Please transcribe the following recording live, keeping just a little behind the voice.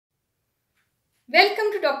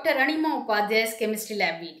Welcome to Dr. Anima Upadhyay's Chemistry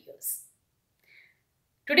Lab videos.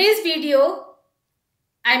 Today's video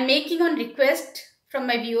I am making on request from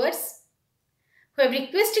my viewers who have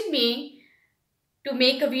requested me to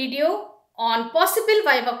make a video on possible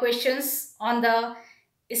Viva questions on the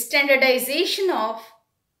standardization of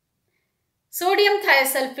sodium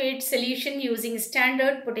thiosulphate solution using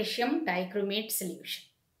standard potassium dichromate solution.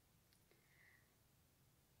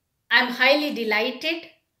 I am highly delighted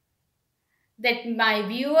that my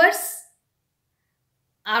viewers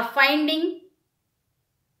are finding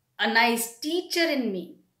a nice teacher in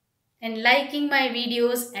me and liking my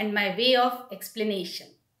videos and my way of explanation.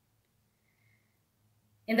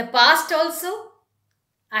 In the past also,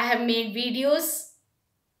 I have made videos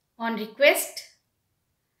on request.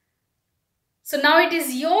 So now it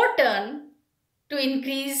is your turn to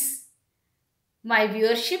increase my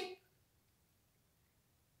viewership.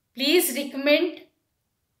 Please recommend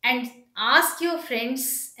and ask your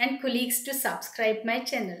friends and colleagues to subscribe my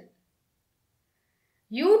channel.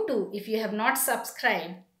 You too, if you have not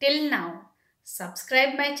subscribed till now,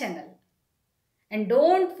 subscribe my channel. And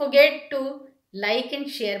don't forget to like and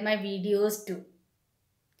share my videos too.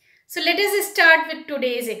 So let us start with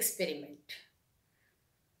today's experiment.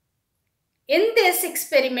 In this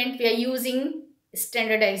experiment, we are using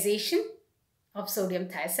standardization of sodium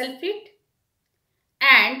thiosulphate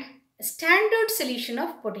and a standard solution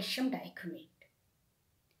of potassium dichromate.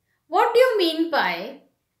 What do you mean by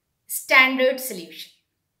standard solution?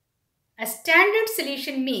 A standard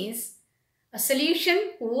solution means a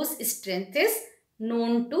solution whose strength is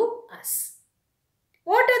known to us.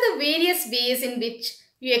 What are the various ways in which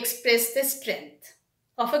you express the strength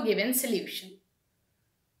of a given solution?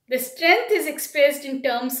 The strength is expressed in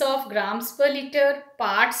terms of grams per liter,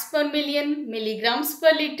 parts per million, milligrams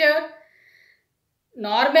per liter,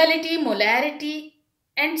 normality, molarity,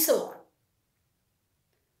 and so on.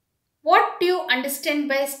 What do you understand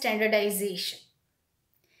by standardization?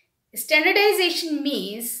 Standardization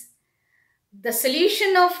means the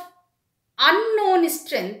solution of unknown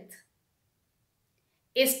strength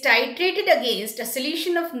is titrated against a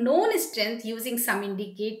solution of known strength using some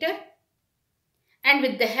indicator, and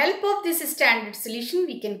with the help of this standard solution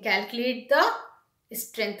we can calculate the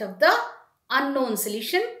strength of the unknown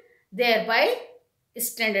solution, thereby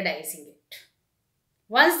standardizing it.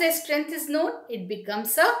 Once the strength is known, it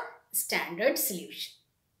becomes a standard solution.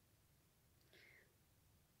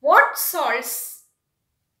 What salts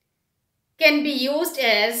can be used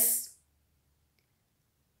as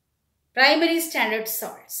primary standard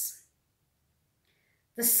salts?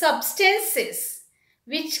 The substances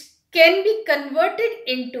which can be converted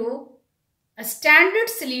into a standard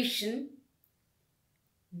solution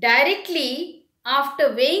directly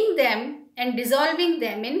after weighing them and dissolving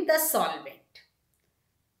them in the solvent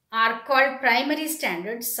are called primary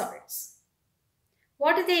standard salts.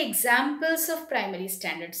 What are the examples of primary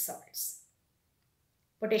standard salts?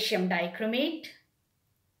 Potassium dichromate,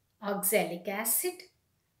 oxalic acid,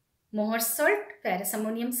 Mohr salt, ferrous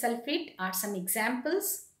ammonium sulfate are some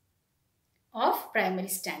examples of primary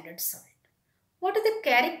standard salt. What are the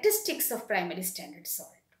characteristics of primary standard salt?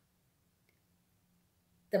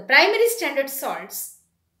 The primary standard salts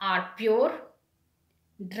are pure,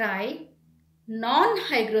 dry,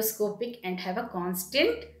 non-hygroscopic and have a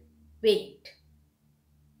constant weight.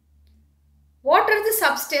 What are the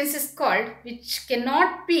substances called which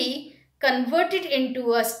cannot be converted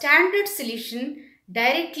into a standard solution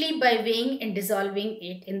directly by weighing and dissolving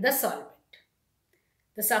it in the solvent?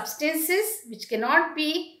 The substances which cannot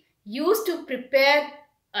be used to prepare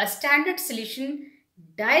a standard solution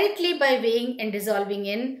directly by weighing and dissolving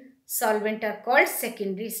in solvent are called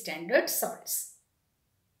secondary standard salts.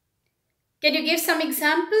 Can you give some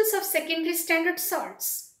examples of secondary standard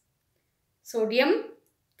salts? Sodium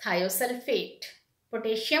thiosulphate,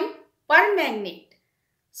 potassium permanganate,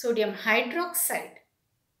 sodium hydroxide.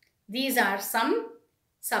 These are some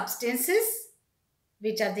substances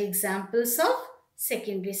which are the examples of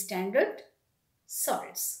secondary standard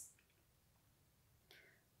salts.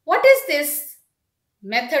 What is this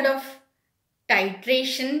method of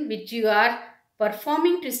titration which you are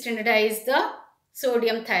performing to standardize the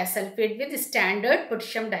sodium thiosulphate with standard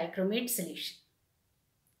potassium dichromate solution?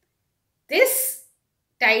 This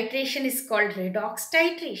titration is called redox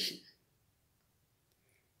titration.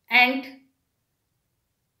 And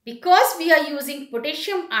because we are using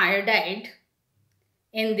potassium iodide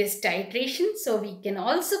in this titration, so we can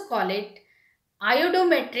also call it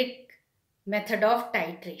iodometric method of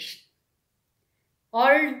titration.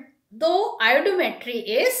 Although iodometry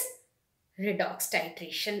is redox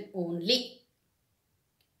titration only.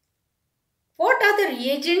 What are the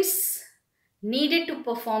reagents needed to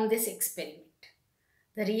perform this experiment.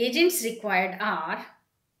 The reagents required are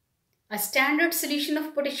a standard solution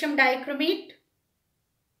of potassium dichromate,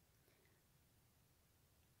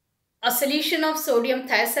 a solution of sodium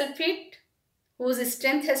thiosulphate whose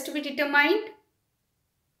strength has to be determined,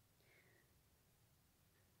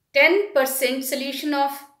 10% solution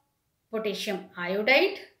of potassium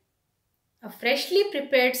iodide, a freshly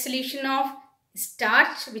prepared solution of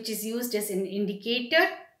starch which is used as an indicator,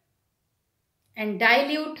 and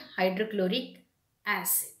dilute hydrochloric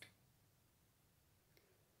acid.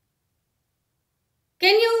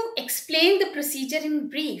 Can you explain the procedure in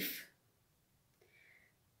brief?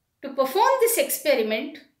 To perform this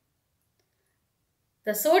experiment,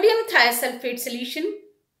 the sodium thiosulphate solution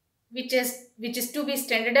which is to be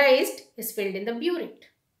standardized is filled in the burette.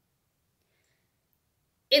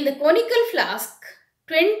 In the conical flask,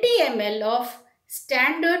 20 ml of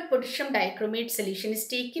standard potassium dichromate solution is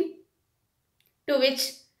taken, to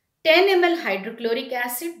which 10 ml hydrochloric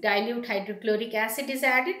acid, dilute hydrochloric acid is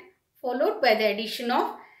added, followed by the addition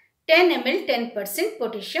of 10 ml 10%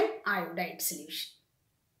 potassium iodide solution.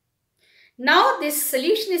 Now this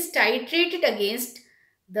solution is titrated against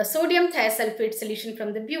the sodium thiosulphate solution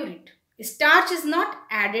from the burette. Starch is not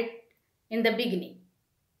added in the beginning.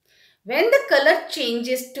 When the color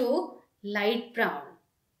changes to light brown,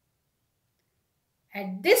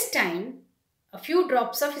 at this time a few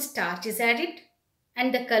drops of starch is added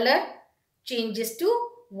and the color changes to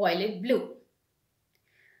violet blue.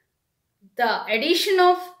 The addition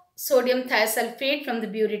of sodium thiosulphate from the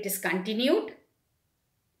burette is continued.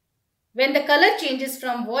 When the color changes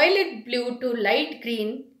from violet blue to light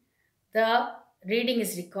green, the reading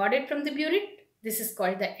is recorded from the burette. This is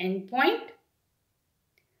called the endpoint.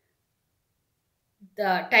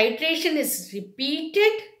 The titration is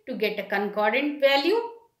repeated to get a concordant value.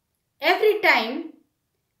 Every time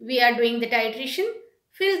we are doing the titration,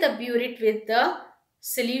 fill the burette with the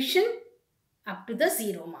solution up to the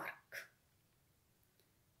 0 mark.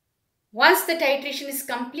 Once the titration is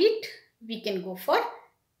complete, we can go for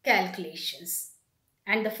calculations.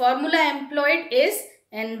 And the formula employed is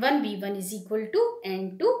N1V1 is equal to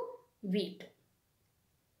N2V2.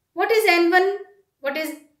 What is N1? What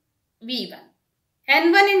is V1?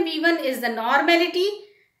 N1 and V1 is the normality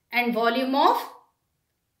and volume of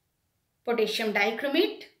potassium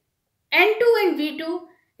dichromate. N2 and V2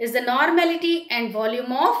 is the normality and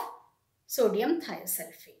volume of sodium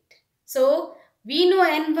thiosulphate. So we know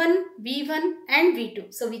N1, V1 and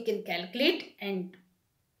V2. So we can calculate N2.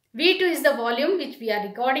 V2 is the volume which we are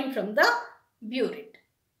recording from the burette.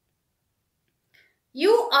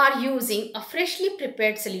 You are using a freshly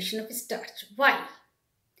prepared solution of starch. Why?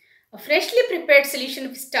 A freshly prepared solution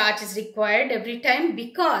of starch is required every time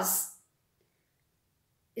because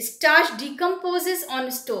starch decomposes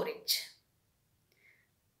on storage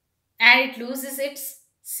and it loses its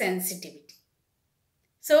sensitivity.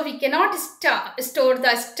 So we cannot store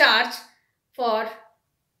the starch for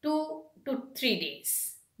 2 to 3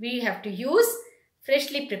 days. We have to use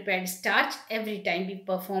freshly prepared starch every time we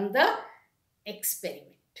perform the experiment.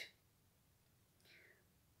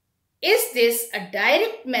 Is this a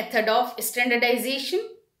direct method of standardization?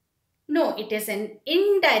 No, it is an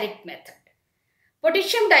indirect method.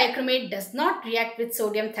 Potassium dichromate does not react with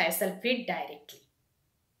sodium thiosulphate directly.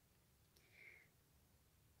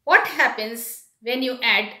 What happens when you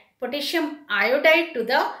add potassium iodide to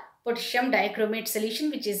the potassium dichromate solution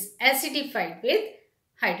which is acidified with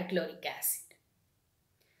hydrochloric acid?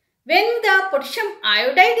 When the potassium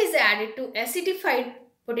iodide is added to acidified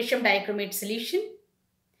potassium dichromate solution,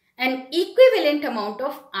 an equivalent amount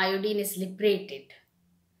of iodine is liberated.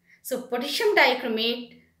 So potassium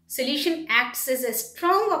dichromate solution acts as a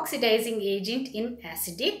strong oxidizing agent in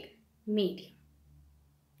acidic medium.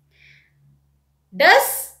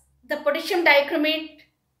 Does the potassium dichromate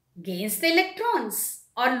gains the electrons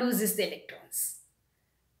or loses the electrons?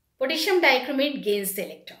 Potassium dichromate gains the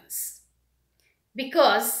electrons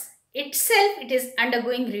because itself it is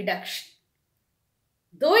undergoing reduction.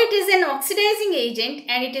 Though it is an oxidizing agent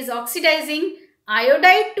and it is oxidizing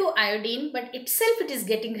iodide to iodine, but itself it is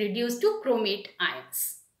getting reduced to chromate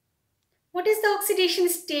ions. What is the oxidation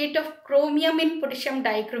state of chromium in potassium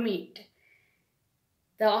dichromate?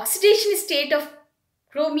 The oxidation state of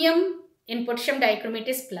chromium in potassium dichromate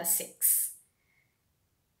is +6.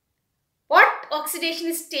 What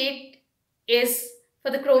oxidation state is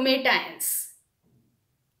for the chromate ions?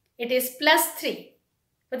 It is +3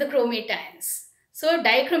 for the chromate ions. So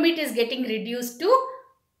dichromate is getting reduced to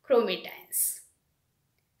chromate ions.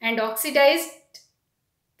 And oxidized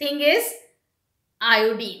thing is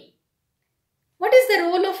iodine. What is the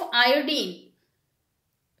role of iodine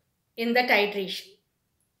in the titration.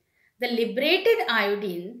 The liberated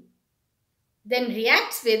iodine then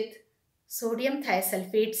reacts with sodium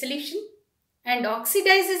thiosulphate solution and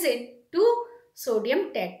oxidizes it to sodium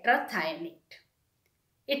tetrathionate,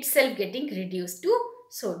 itself getting reduced to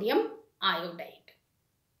sodium iodide.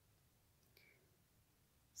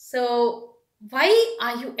 So, why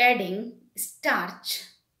are you adding starch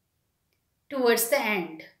towards the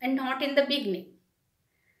end and not in the beginning?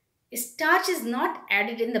 Starch is not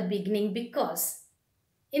added in the beginning because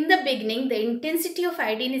in the beginning the intensity of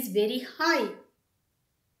iodine is very high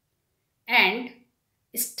and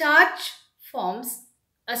starch forms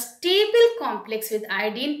a stable complex with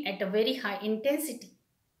iodine at a very high intensity.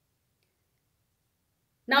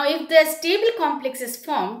 Now, if the stable complex is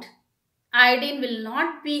formed, iodine will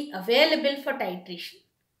not be available for titration.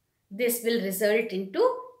 This will result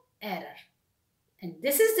into error. And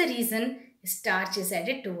this is the reason starch is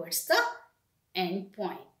added towards the end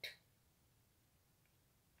point.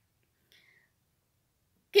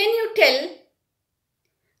 Can you tell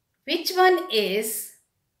which one is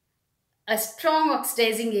a strong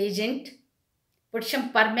oxidizing agent,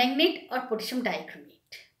 potassium permanganate or potassium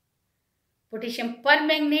dichromate? Potassium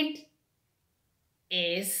permanganate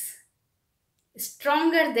is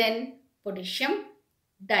stronger than potassium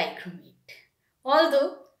dichromate.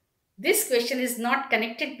 Although this question is not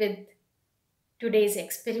connected with today's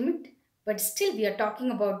experiment, but still we are talking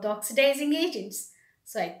about the oxidizing agents.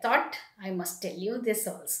 So I thought I must tell you this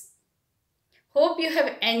also. Hope you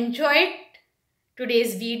have enjoyed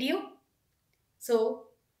today's video. So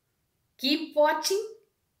keep watching,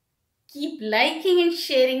 keep liking and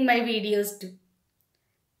sharing my videos too.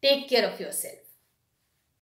 Take care of yourself.